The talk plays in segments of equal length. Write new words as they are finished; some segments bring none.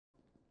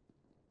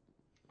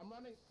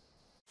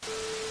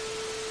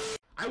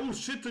I will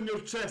shit on your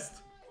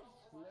chest.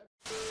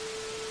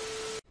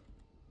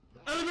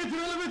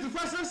 Elevator,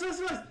 fast.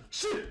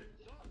 Shit.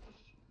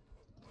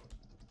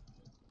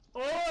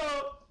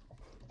 Oh.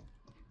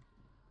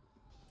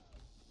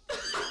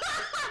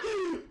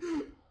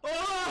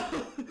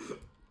 Oh.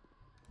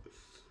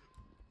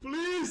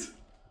 Please.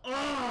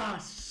 Ah,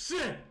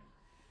 shit.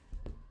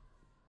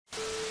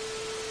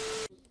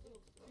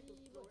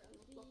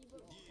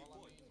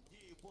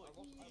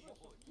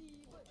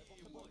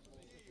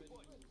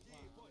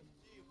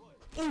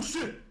 Oh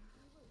shit!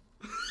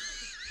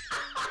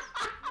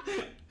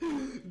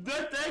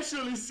 That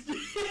actually scared.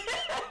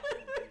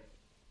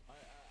 I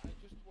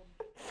just want.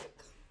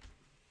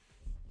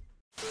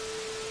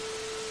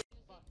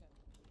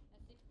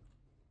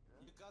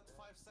 You got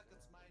 5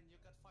 seconds, man. You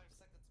got 5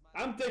 seconds,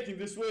 man. I'm taking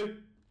this way.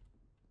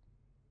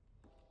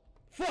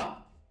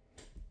 Fuck!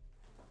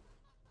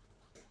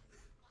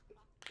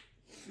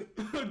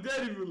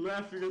 They're even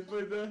laughing at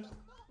my dad.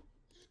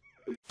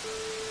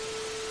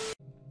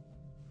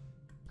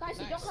 Guys,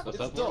 you don't have What's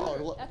to that?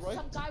 do that's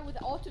some guy with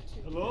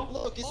auto-tune. Hello?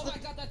 Look, it's my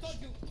god, I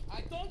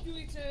told you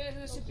it's a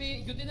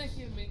recipe, you didn't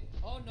hear me.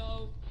 Oh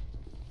no.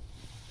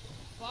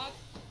 Fuck.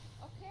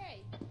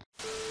 Okay.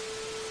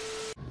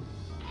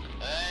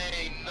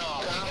 Hey,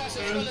 no. Okay guys,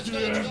 let's go.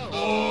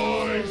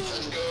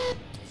 Let's go.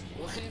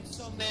 We have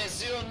some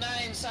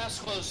 09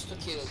 Sasquatch to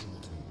kill.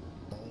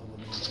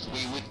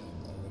 We win.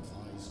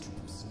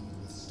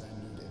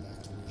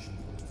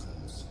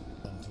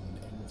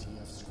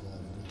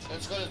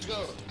 Let's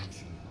go.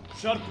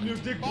 Sharpen your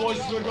dick, boys,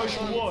 we're going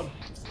to war.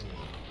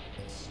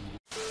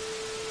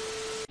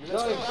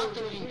 Let's go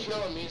after we can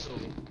kill him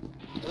easily.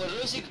 We're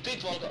losing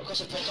people because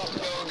of the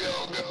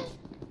Go.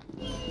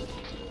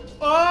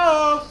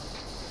 Oh!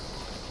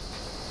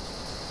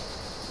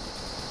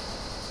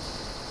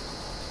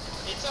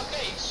 It's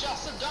okay, it's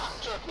just a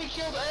doctor. We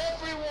killed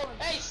everyone.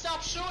 Hey,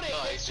 stop shooting.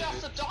 No, it's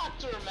just a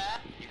doctor, man.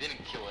 He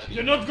didn't kill anyone.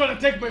 You're not gonna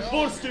take my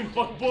foreskin,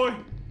 fuckboy.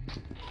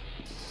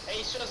 Hey,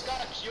 you just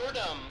gotta cure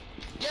them.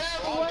 Yeah,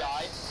 wrong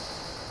guy.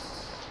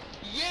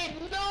 Yeah,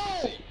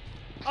 no!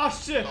 Ah,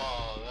 shit.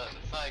 Oh,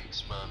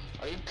 thanks, man.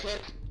 Are you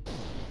kidding?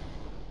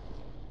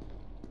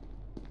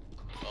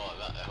 Oh,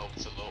 that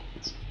helps a lot.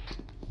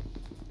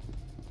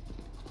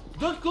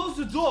 Don't close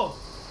the door.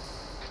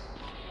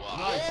 Wow.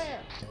 Nice.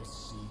 Yeah.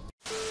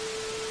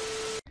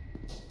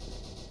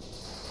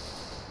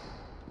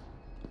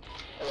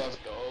 Let's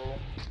go.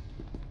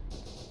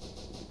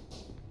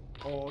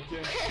 Oh,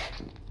 okay.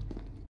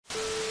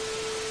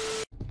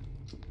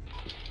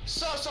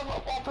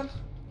 Someone open.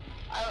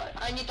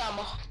 I need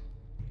ammo.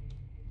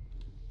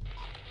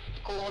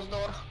 Close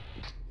door.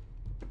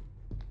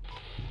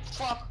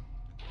 Fuck.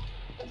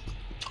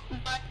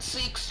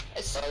 9-6.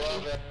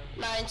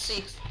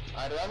 9-6.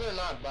 I'd rather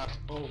not, but.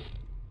 Oh.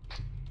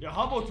 Yeah,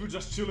 how about we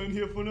just chill in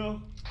here for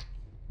now?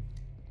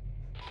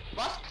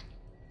 What?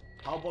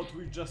 How about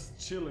we just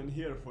chill in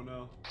here for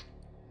now?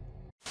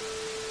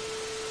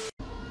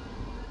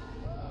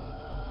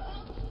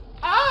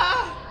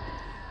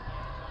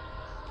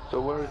 So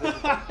where is it?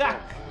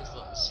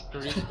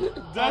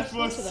 That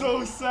was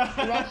so sad.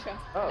 Russia.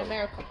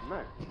 America.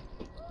 Nice.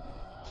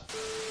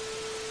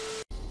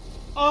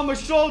 Oh, my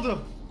shoulder.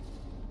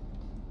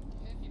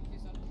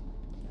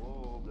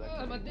 Whoa,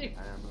 Oh, my dick.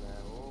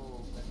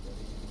 Whoa,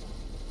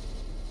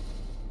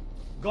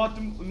 Got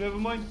him. Never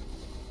mind.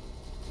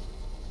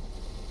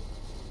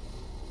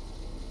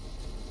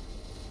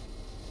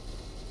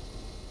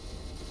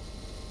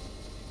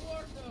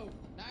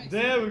 Nice.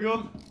 There we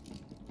go.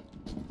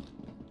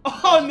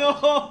 Oh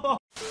no!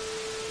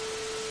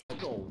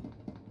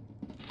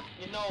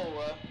 You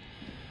know,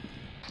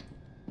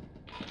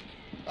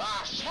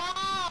 shut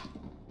up!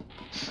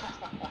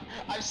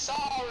 I'm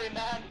sorry,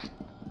 man.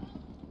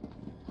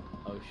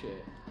 Oh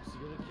shit. Is he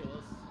gonna kill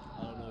us?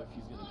 I don't know if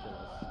he's gonna kill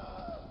us.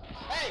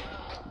 Hey!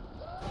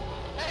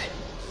 Hey!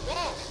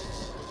 Whoa!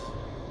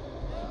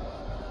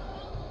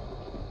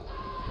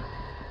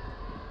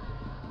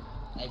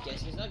 I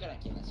guess he's not gonna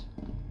kill us.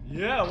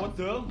 Yeah, what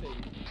the hell?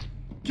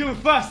 Kill him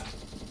fast!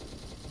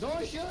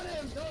 Don't shoot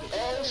him!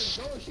 Don't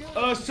shoot him!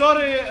 Don't shoot him!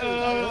 Sorry,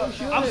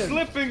 shoot I'm him.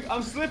 slipping,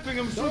 I'm shooting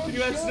you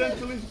shoot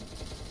accidentally.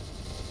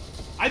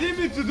 I didn't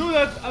mean to do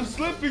that, I'm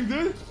slipping,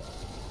 dude.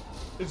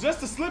 It's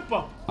just a slip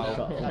up.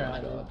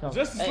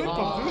 Just a slip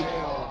up, dude.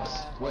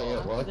 Wait,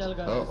 what?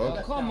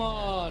 Oh, come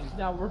on.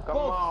 Now we're Come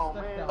both on,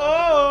 stuck man. down.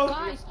 Oh!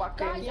 Guys,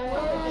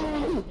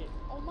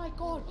 oh my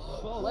god.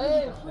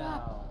 Wait Crap.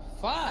 now.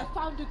 I Fuck.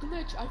 found a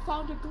glitch. You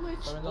retarded.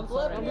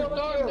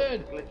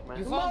 Glitch, man.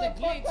 You found a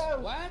glitch.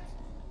 What?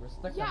 We're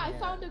stuck Yeah, down I here.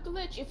 found a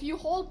glitch. If you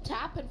hold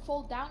tap and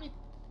fall down, it...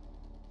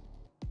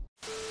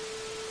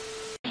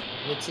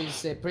 Which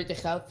is pretty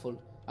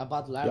helpful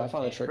about life. Yeah, I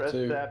found a trick Press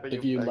too. tab and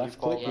If you you left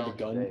fall click with a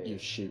down gun, the you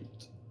stairs.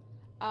 shoot.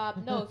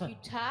 No, if you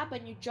tap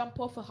and you jump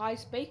off a high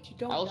space, you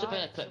don't I also die.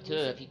 found a clip too.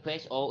 If you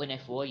press Alt and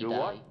F4, you Do die.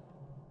 what? You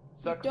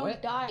Suck don't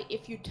What? die.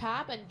 If you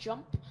tap and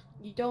jump,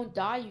 you don't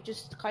die. You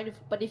just kind of...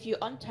 But if you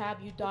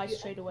untab, you die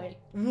straight away.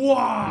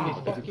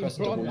 Wow! If you press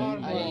W,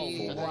 I,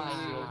 you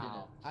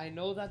fall. I I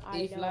know that I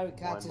if know. Larry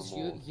catches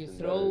you, Why you my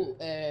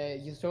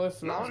throw a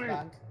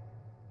flashbang,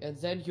 and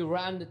then you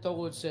run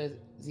towards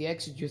the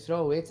exit. You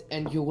throw it,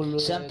 and you will.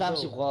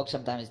 Sometimes go. it works,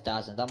 sometimes it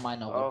doesn't. That might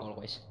not work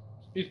always.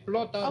 It's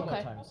blood down.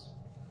 Okay.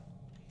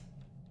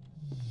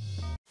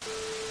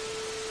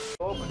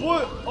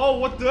 Boy, oh,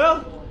 what the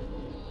hell?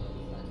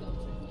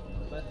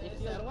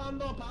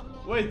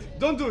 Wait,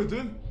 don't do it,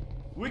 dude.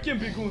 We can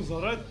be goons,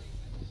 alright?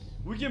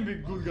 We can be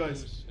good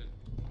guys.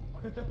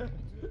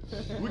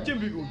 We can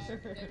be goons.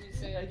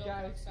 Hey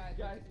guys,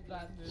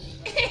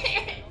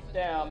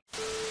 Damn.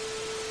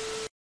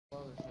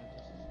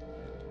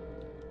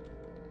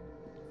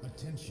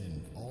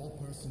 Attention, all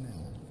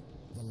personnel.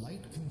 The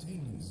light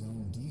containment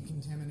zone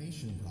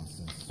decontamination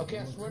process. Okay,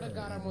 I swear to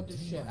God, I won't do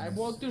shit. I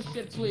won't do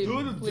shit, please.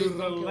 Dude, please don't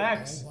kill me.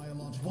 relax.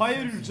 Why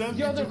are you jumping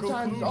The to other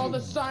times, all the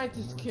conclusions?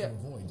 scientists killed.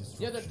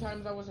 The other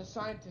times I was a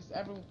scientist,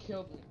 everyone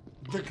killed me.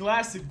 The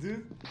classic,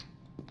 dude.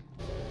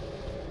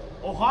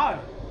 Oh, hi.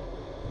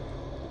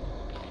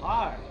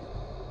 Hi.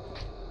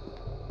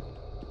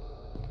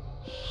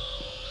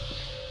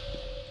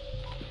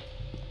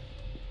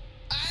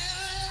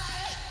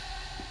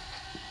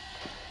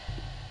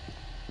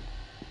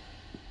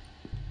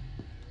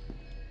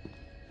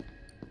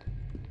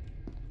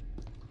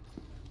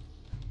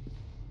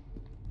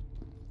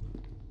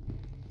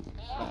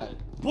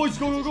 Boys,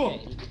 go, go,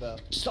 go.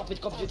 Stop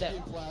it, computer!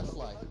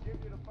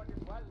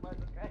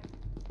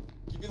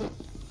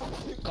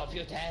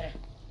 Computer!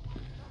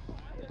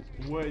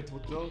 Wait,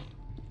 what the hell?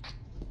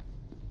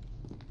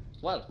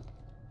 Well,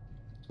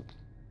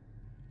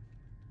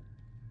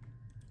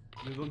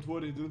 Yeah, don't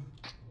worry, dude.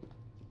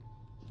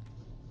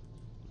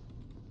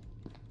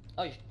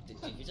 oh, did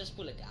you just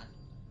pull a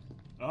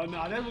gun?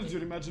 Nah, that was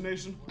your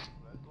imagination.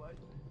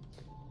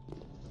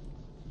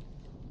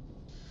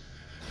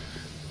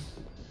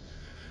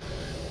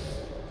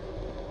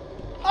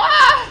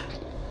 Ah!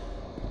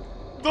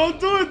 Don't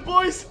do it,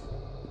 boys!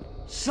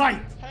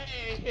 Shite!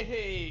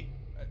 Hey,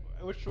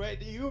 which way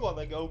do you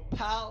wanna go,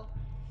 pal?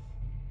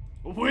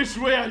 Which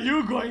way are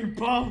you going,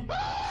 pal?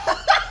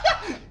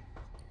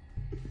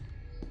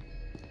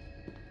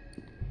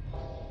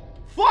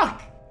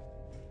 Fuck!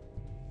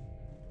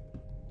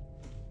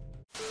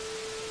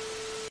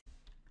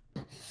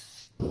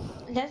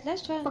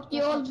 Let's try. Fuck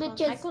you all I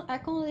bitches.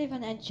 can't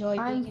even enjoy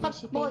I'm being an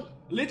fuck boy.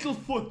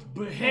 Littlefoot,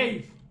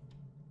 behave!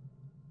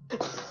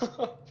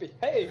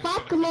 Behave.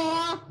 Fuck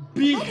more.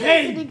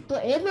 Behave! Listening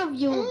to any of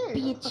you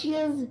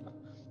bitches.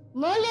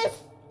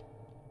 Molest.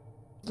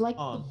 Like.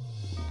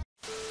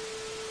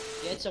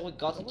 Yeah, so we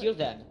gotta kill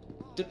them.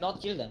 Do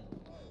not kill them.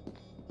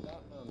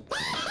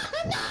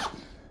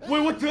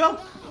 Wait, what the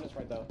hell?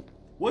 Right there.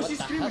 What's he What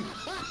the screaming?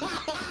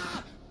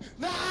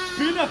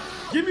 Peanut,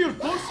 give me your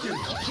foreskin!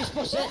 He's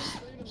possessed!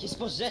 He's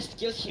possessed,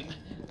 kill him!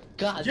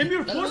 God! Give me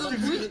your No, foreskin,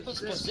 He's dude!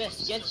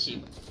 possessed, kill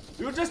him!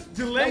 You're just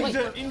delaying wait.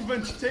 the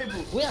invent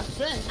table. We are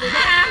friends!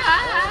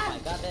 Oh my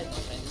god, that's my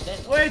friend.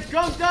 That's Wait,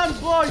 calm down,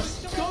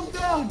 boys! Calm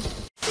down!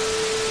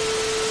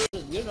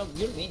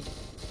 you're mean.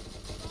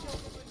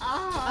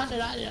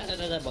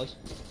 No, boys.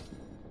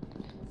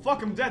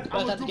 Fuck, I'm dead. I'm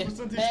Well, on that's 2%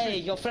 good. HP. Hey,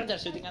 your friends are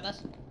shooting at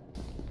us.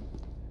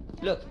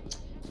 Look.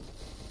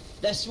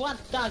 There's one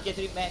target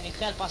remaining.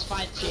 Help us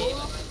find him.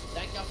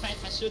 Like your friend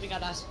was shooting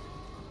at us.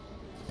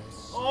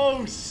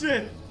 Oh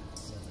shit!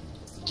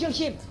 Kill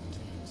him!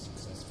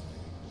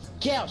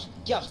 Chaos!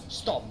 Chaos!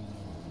 Stop!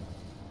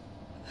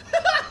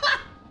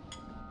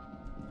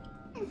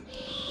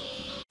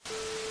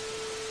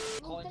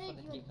 Coin for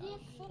the keeper.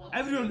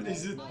 Everyone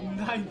is at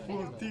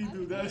 9:14,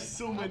 dude. There's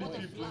so many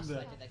people in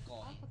there.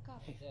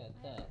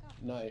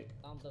 No.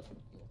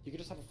 You could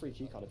just have a free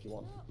keycard if you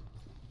want.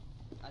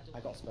 I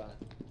got a spare.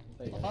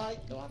 There you go.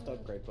 You'll have to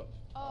upgrade, but.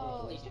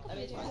 Oh,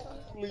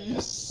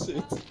 Please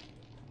sit.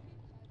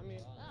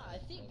 I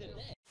think they're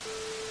dead.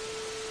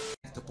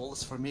 The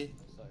bullets for me.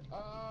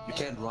 You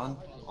can't run.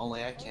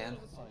 Only I can.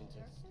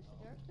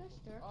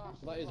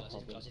 That is a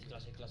problem.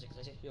 Classic.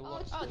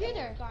 Oh,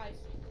 Peter, guys.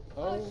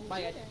 Oh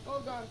My god.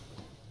 Oh god.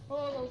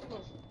 Oh, that was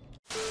close.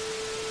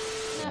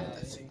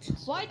 I think.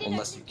 Why did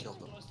Unless you kill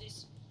them.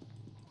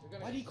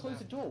 Why did he close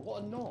the door?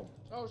 What a knob.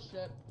 Oh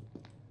shit.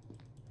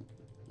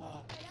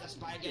 That's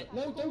my again.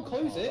 No, don't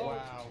close it.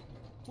 Wow.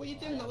 What are you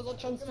doing? That was our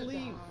chance to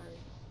leave.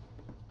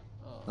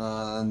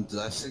 And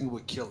I think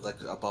we killed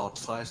like about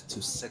 5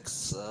 to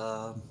 6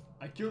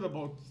 I killed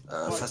about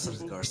 5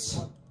 facility people. guards.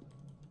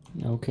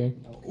 Okay.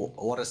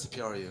 What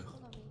SCP are you?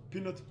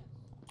 Peanut.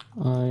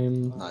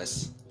 I'm.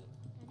 Nice.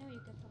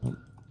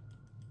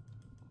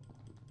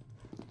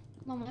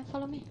 Mama,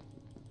 follow me.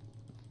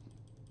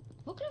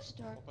 Who closed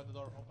the door? Open the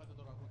door, I'm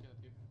looking at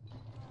you.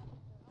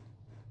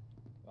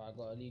 I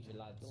gotta leave you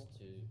lads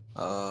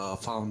to.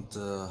 Found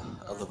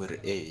elevator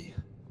A.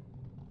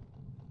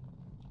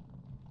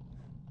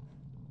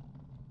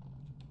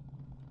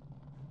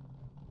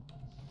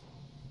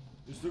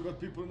 You still got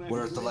people in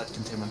We're at the light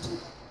containment.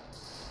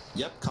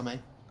 Yep, coming.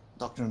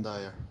 Dr. and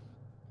Dyer.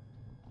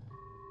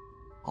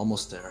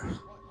 Almost there.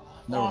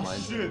 Never Oh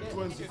mind. shit,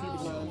 20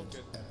 people.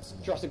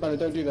 Jurassic Banner,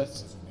 don't do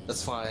this.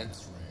 That's fine.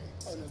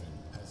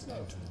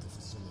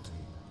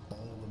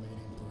 All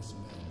remaining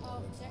personnel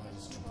are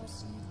advised to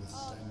proceed with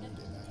standard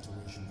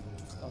evacuation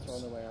protocols That's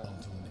on the way out.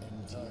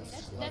 until an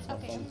MTF That's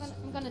okay. squad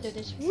I'm gonna do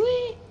this. Whee!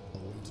 awaiting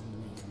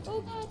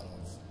Oh god.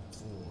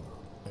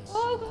 of 4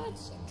 Oh god.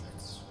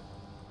 subjects.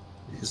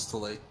 It's too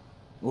late.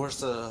 Where's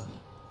the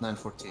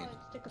 914?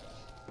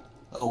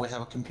 Oh, we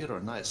have a computer.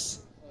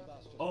 Nice.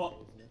 Oh,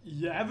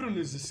 yeah, everyone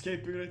is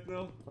escaping right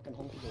now. Fucking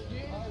honky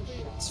dory.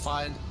 It's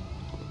fine.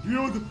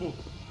 Beautiful.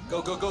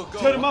 Go, go, go, go.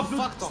 Turn him What up, the dude.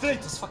 fuck, dog?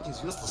 Straight. This fucking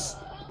is useless.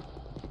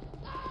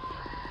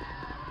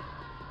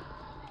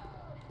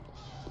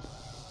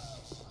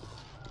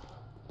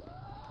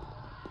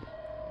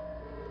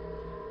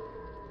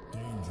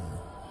 Danger.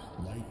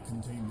 Light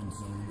containment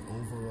zone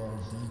overall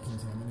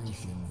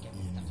decontamination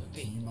in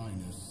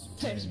T-minus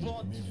 10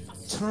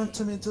 minutes. Turned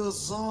him into a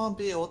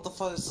zombie. What the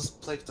fuck is this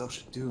plague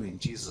doctor doing?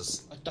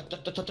 Jesus.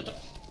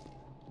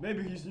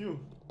 Maybe he's new.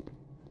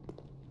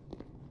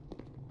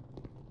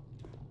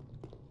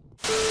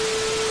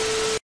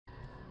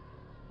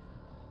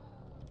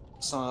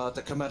 So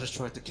the commander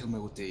tried to kill me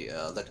with the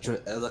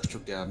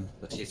electric gun,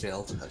 but he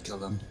failed. I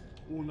killed him.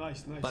 Oh,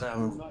 nice, nice. But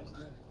Oh, nice,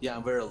 nice. yeah,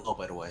 I'm very low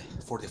by the way,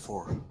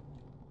 44.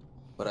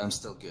 But I'm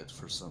still good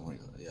for some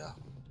reason. Yeah.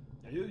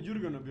 Yeah, you're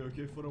gonna be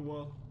okay for a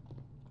while.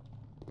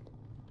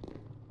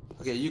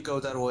 Okay, you go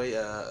that way.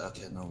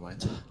 Okay, never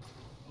mind.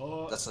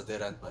 Oh, That's a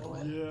dead end, by the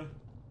way. yeah.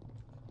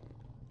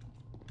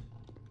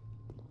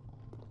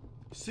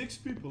 6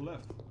 people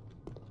left.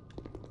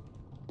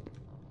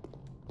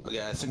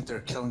 Okay, I think they're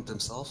killing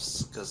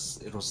themselves because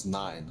it was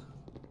 9.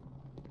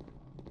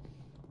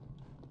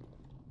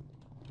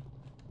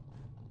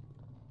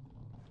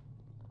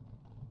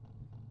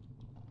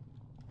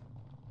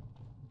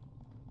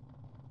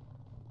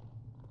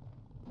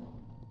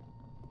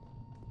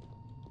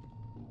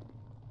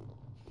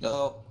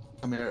 Oh,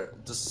 come here.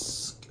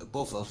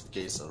 Both of the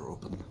gates are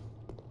open.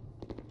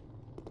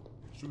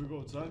 Should we go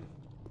outside?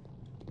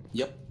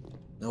 Yep.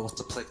 Now what's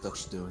the plague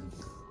doctor doing?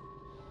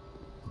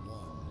 1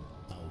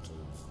 out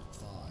of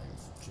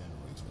 5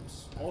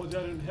 generators. Oh,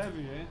 they're in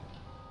heavy, eh?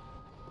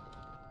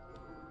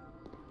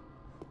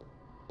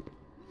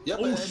 Yep,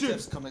 Oh, MTF's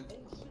shit. coming.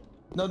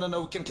 No, no,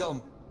 no, we can kill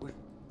him.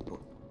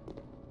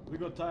 We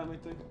got time, I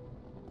think.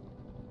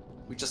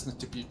 We just need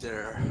to be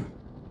there.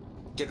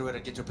 Get ready,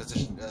 get your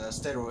position.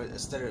 Stay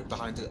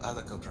behind the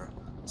helicopter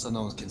so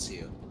no one can see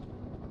you.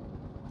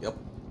 Yep.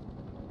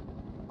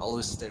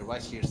 Always stay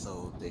right here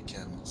so they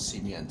can see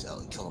me and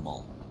kill them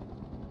all.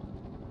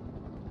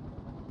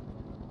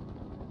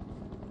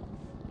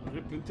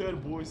 Rip in there,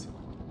 boys.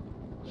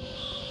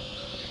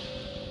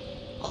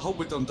 I hope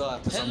we don't die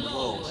because I'm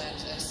low. Hello,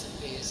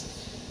 SCPs.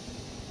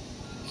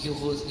 You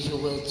will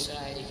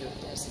try your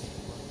best if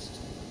you want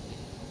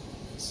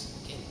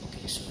to.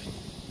 Okay, sorry.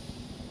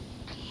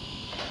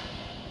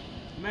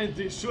 Man,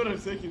 they sure are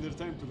taking their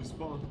time to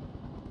respawn.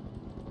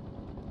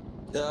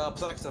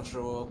 Plague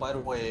doctor, by the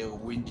way,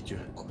 we need your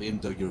help, even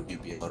though you're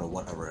UB or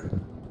whatever.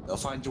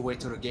 Find your way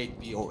to the gate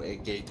B or A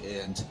gate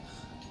and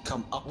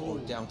come up or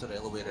down to the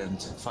elevator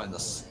and find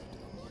us.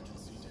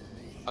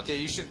 Okay,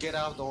 you should get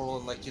out or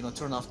like, you know,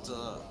 turn off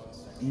the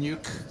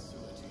nuke.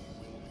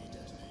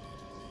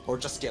 Or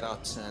just get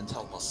out and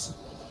help us.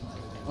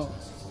 Oh.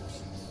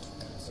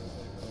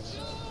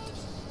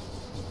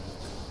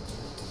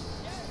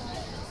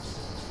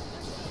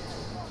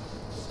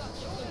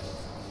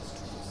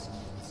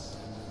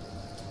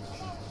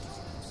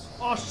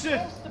 Oh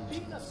shit!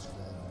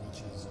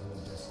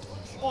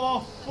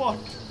 Oh fuck!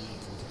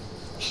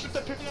 Shoot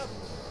the peanut!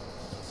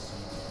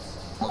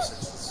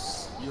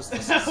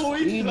 Useless.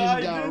 We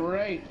tried it.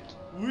 raped.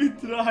 We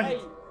tried. Hey,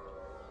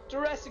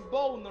 Jurassic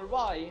Boner,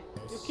 why?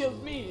 You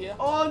killed me.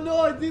 Oh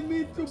no, I didn't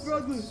mean to,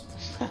 brother.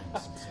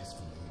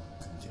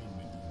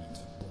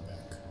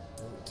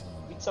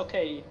 It's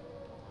okay.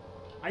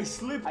 I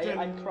slipped I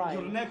and cried.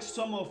 your neck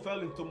somehow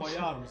fell into my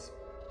arms.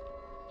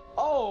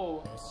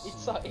 Oh,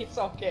 it's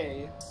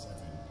okay.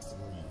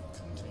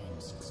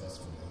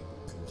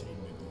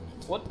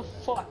 What the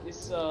fuck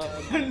is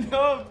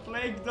No,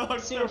 Plague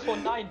Doctor.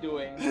 049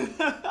 doing?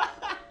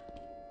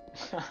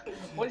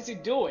 What is he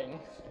doing?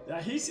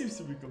 Yeah, he seems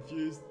to be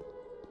confused.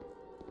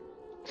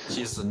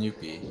 He's the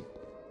newbie.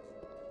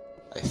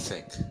 I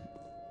think.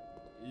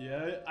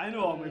 Yeah, I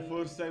know how my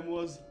first time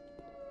was.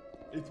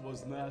 It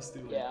was nasty.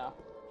 Like, Yeah.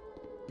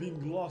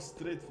 being lost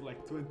straight for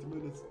like 20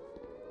 minutes.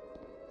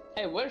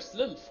 Hey, where's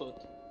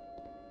Littlefoot?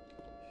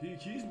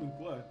 He's been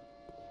quiet.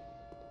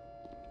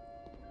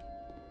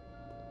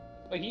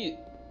 Oh,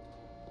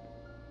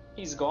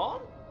 he's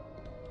gone?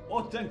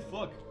 Oh, thank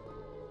fuck.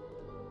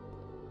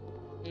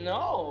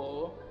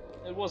 No,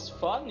 it was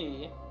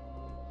funny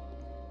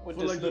with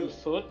For this like little the-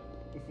 foot.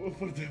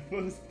 For the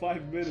first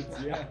 5 minutes,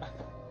 yeah.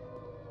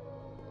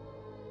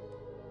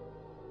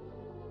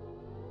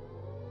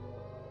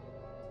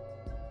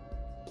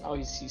 Oh,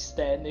 is he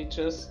standing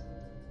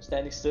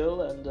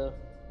still and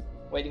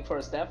waiting for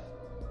his death?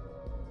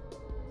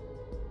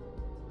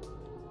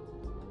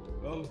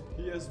 Well,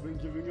 he has been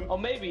giving up. Or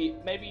maybe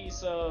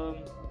he's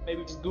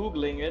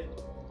googling it.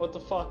 What the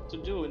fuck to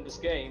do in this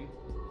game?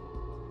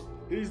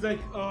 He's like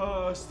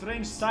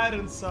strange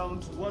siren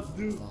sound. What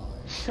do?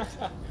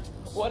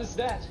 What is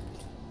that?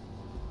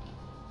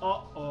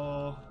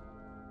 Uh-oh.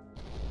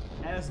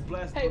 Ass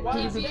blast. Hey, why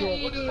is he?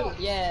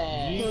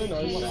 Yeah.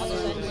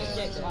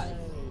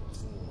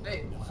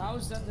 Wait, how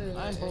is that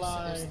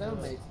a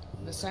stalemate?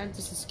 The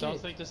scientist escaped.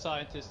 Don't think the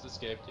scientist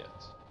escaped yet.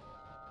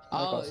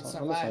 Oh, I'm it a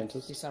survived.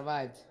 scientist. He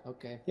survived.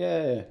 Okay.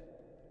 Yeah.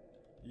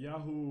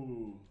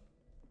 Yahoo.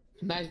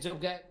 Nice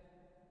job, guy.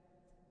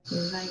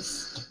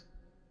 Nice.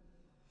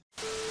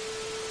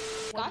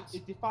 Got?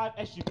 55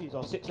 SUPs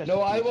or 6 SUPs.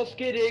 No, I was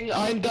kidding.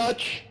 I'm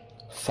Dutch.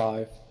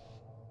 5.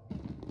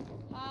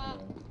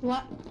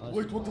 What?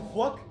 Wait, what the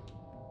fuck?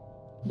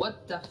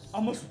 What the?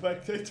 I'm a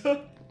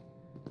spectator.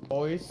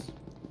 Boys.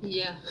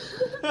 Yeah.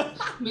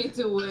 Me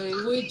too.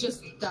 We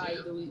just died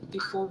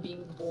before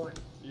being born.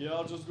 Yeah,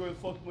 I'll just go and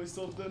fuck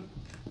myself then.